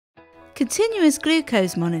Continuous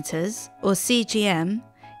glucose monitors, or CGM,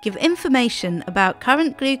 give information about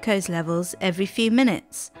current glucose levels every few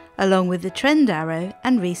minutes, along with the trend arrow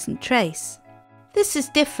and recent trace. This is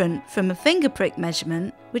different from a finger prick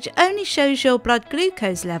measurement, which only shows your blood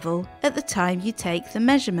glucose level at the time you take the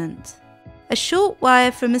measurement. A short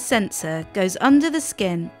wire from a sensor goes under the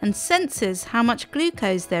skin and senses how much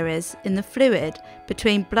glucose there is in the fluid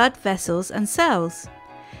between blood vessels and cells.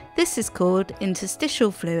 This is called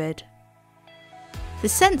interstitial fluid. The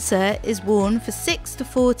sensor is worn for 6 to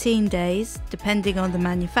 14 days, depending on the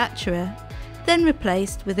manufacturer, then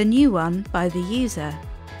replaced with a new one by the user.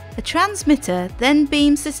 A transmitter then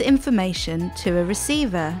beams this information to a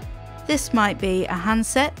receiver. This might be a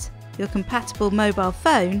handset, your compatible mobile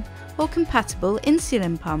phone, or compatible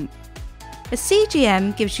insulin pump. A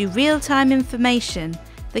CGM gives you real-time information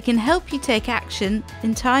that can help you take action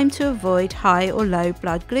in time to avoid high or low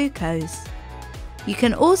blood glucose. You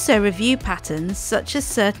can also review patterns such as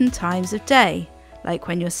certain times of day, like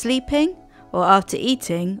when you're sleeping, or after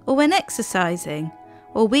eating, or when exercising,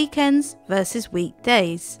 or weekends versus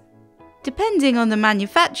weekdays. Depending on the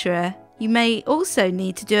manufacturer, you may also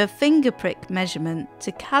need to do a finger prick measurement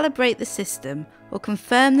to calibrate the system or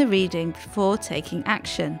confirm the reading before taking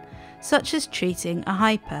action, such as treating a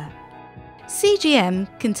hyper. CGM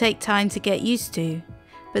can take time to get used to,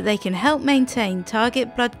 but they can help maintain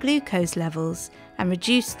target blood glucose levels and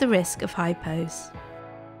reduce the risk of hypos.